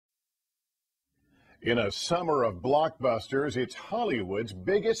In a summer of blockbusters, it's Hollywood's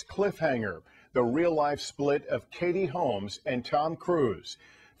biggest cliffhanger, the real-life split of Katie Holmes and Tom Cruise.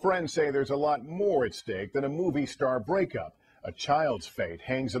 Friends say there's a lot more at stake than a movie star breakup. A child's fate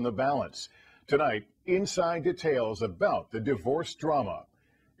hangs in the balance. Tonight, inside details about the divorce drama.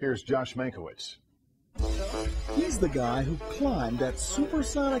 Here's Josh Mankiewicz. He's the guy who climbed at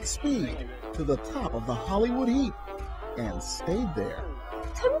supersonic speed to the top of the Hollywood heap and stayed there.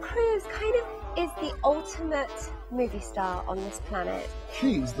 Tom Cruise kind of is the ultimate movie star on this planet.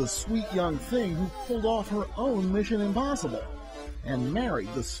 She's the sweet young thing who pulled off her own Mission Impossible and married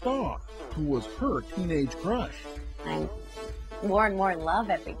the star who was her teenage crush. I'm more and more in love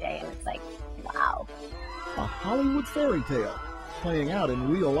every day, and it's like, wow. A Hollywood fairy tale playing out in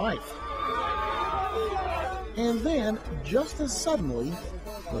real life. And then, just as suddenly,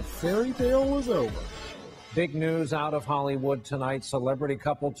 the fairy tale was over. Big news out of Hollywood tonight. Celebrity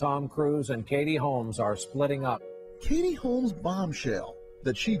couple Tom Cruise and Katie Holmes are splitting up. Katie Holmes' bombshell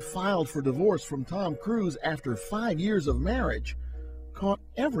that she'd filed for divorce from Tom Cruise after 5 years of marriage caught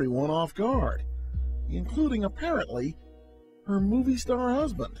everyone off guard, including, apparently, her movie star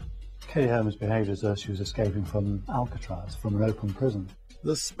husband. Katie Holmes behaved as though she was escaping from Alcatraz, from an open prison.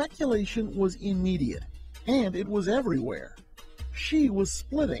 The speculation was immediate, and it was everywhere. She was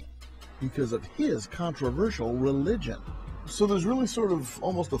splitting because of his controversial religion. So there's really sort of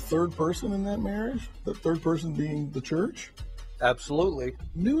almost a third person in that marriage? The third person being the church? Absolutely.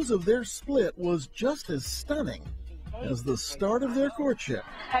 News of their split was just as stunning as the start of their courtship.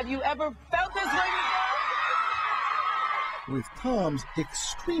 Have you ever felt this way? With Tom's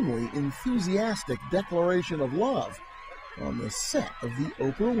extremely enthusiastic declaration of love on the set of the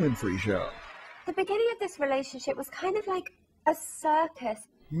Oprah Winfrey Show. The beginning of this relationship was kind of like a circus.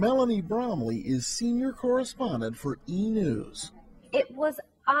 Melanie Bromley is senior correspondent for E! News. It was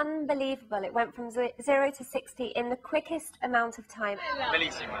unbelievable. It went from 0 to 60 in the quickest amount of time.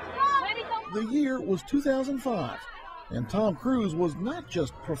 The year was 2005, and Tom Cruise was not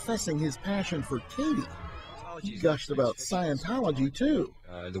just professing his passion for Katie. He gushed about Scientology, too.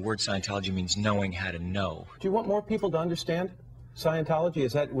 The word Scientology means knowing how to know. Do you want more people to understand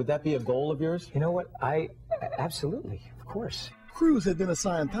Scientology? Would that be a goal of yours? You know what? Absolutely, of course. Cruise had been a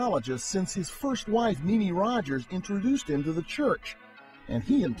Scientologist since his first wife, Mimi Rogers, introduced him to the church. And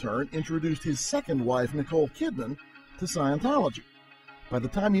he, in turn, introduced his second wife, Nicole Kidman, to Scientology. By the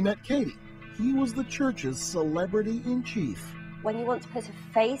time he met Katie, he was the church's celebrity-in-chief. When you want to put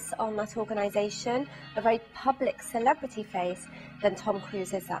a face on that organization, a very public celebrity face, then Tom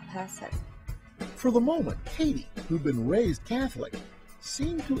Cruise is that person. For the moment, Katie, who'd been raised Catholic,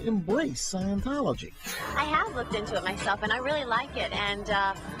 seemed to embrace Scientology. I have looked into it myself, and I really like it, and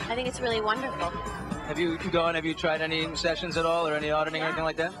I think it's really wonderful. Have you tried any sessions at all, or any auditing or anything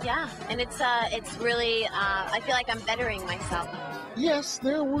like that? Yeah, and it's really, I feel like I'm bettering myself. Yes,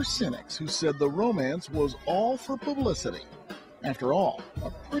 there were cynics who said the romance was all for publicity. After all,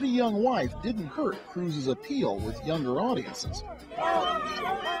 a pretty young wife didn't hurt Cruise's appeal with younger audiences.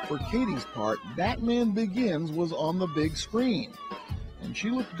 For Katie's part, Batman Begins was on the big screen, and she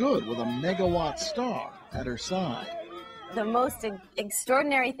looked good with a megawatt star at her side. The most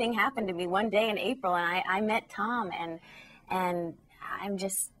extraordinary thing happened to me one day in April, and I met Tom, and I'm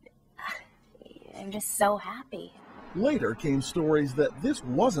just so happy. Later came stories that this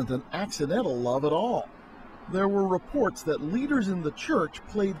wasn't an accidental love at all. There were reports that leaders in the church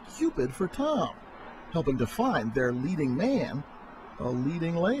played Cupid for Tom, helping to find their leading man, a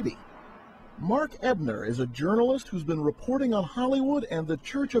leading lady. Mark Ebner is a journalist who's been reporting on Hollywood and the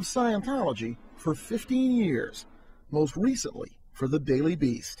Church of Scientology for 15 years, most recently for the Daily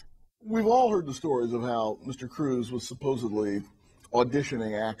Beast. We've all heard the stories of how Mr. Cruise was supposedly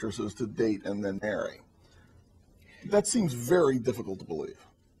auditioning actresses to date and then marry. That seems very difficult to believe.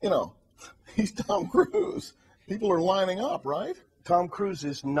 You know, he's Tom Cruise. People are lining up, right? Tom Cruise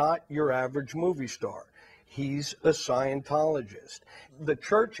is not your average movie star. He's a Scientologist. The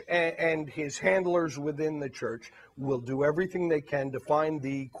church and his handlers within the church will do everything they can to find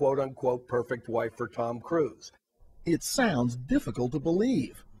the quote-unquote perfect wife for Tom Cruise. It sounds difficult to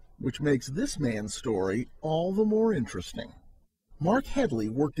believe, which makes this man's story all the more interesting. Mark Headley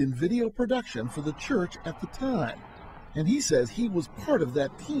worked in video production for the church at the time, and he says he was part of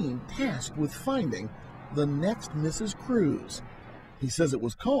that team tasked with finding the next Mrs. Cruise. He says it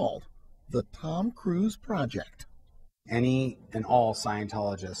was called the Tom Cruise Project. Any and all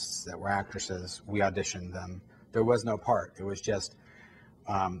Scientologists that were actresses, we auditioned them. There was no part. It was just,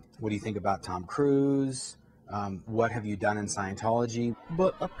 what do you think about Tom Cruise? What have you done in Scientology?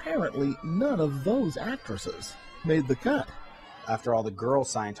 But apparently none of those actresses made the cut. after all the girl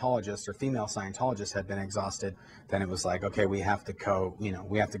Scientologists or female Scientologists had been exhausted, then it was like, okay, we have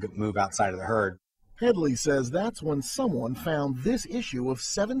to move outside of the herd. Headley says that's when someone found this issue of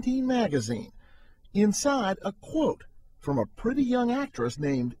 17 magazine. Inside, a quote from a pretty young actress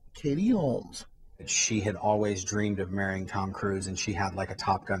named Katie Holmes. She had always dreamed of marrying Tom Cruise, and she had like a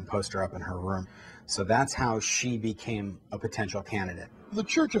Top Gun poster up in her room. So that's how she became a potential candidate. The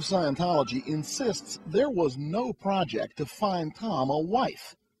Church of Scientology insists there was no project to find Tom a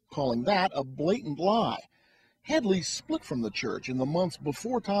wife, calling that a blatant lie. Headley split from the church in the months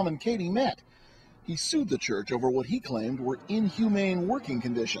before Tom and Katie met. He sued the church over what he claimed were inhumane working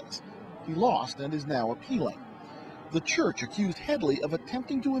conditions. He lost and is now appealing. The church accused Headley of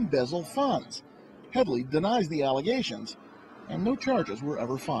attempting to embezzle funds. Headley denies the allegations, and no charges were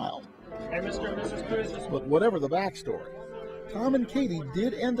ever filed. Hey, Mr. and Mrs. Cruz. But whatever the backstory, Tom and Katie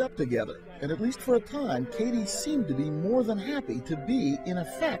did end up together, and at least for a time, Katie seemed to be more than happy to be, in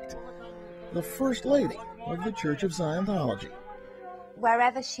effect, the First Lady of the Church of Scientology.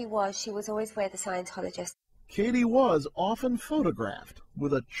 Wherever she was always with a Scientologist. Katie was often photographed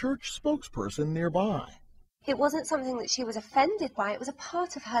with a church spokesperson nearby. It wasn't something that she was offended by, it was a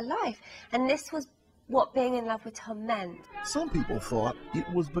part of her life, and this was what being in love with Tom meant. Some people thought it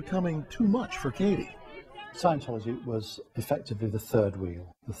was becoming too much for Katie. Scientology was effectively the third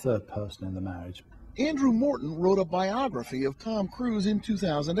wheel, the third person in the marriage. Andrew Morton wrote a biography of Tom Cruise in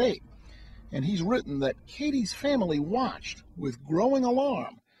 2008, and he's written that Katie's family watched with growing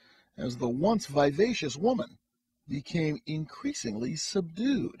alarm as the once vivacious woman became increasingly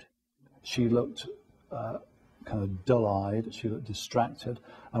subdued. She looked kind of dull-eyed, she looked distracted,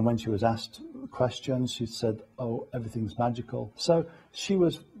 and when she was asked questions, she said, oh, everything's magical. So she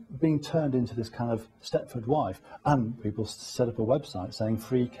was being turned into this kind of Stepford wife, and people set up a website saying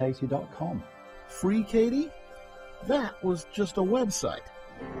freekatie.com. Free Katie? That was just a website.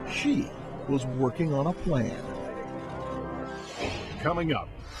 She was working on a plan. Coming up.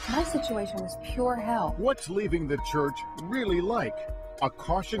 My situation was pure hell. What's leaving the church really like? A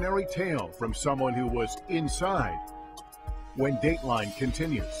cautionary tale from someone who was inside. When Dateline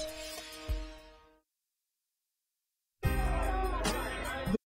continues.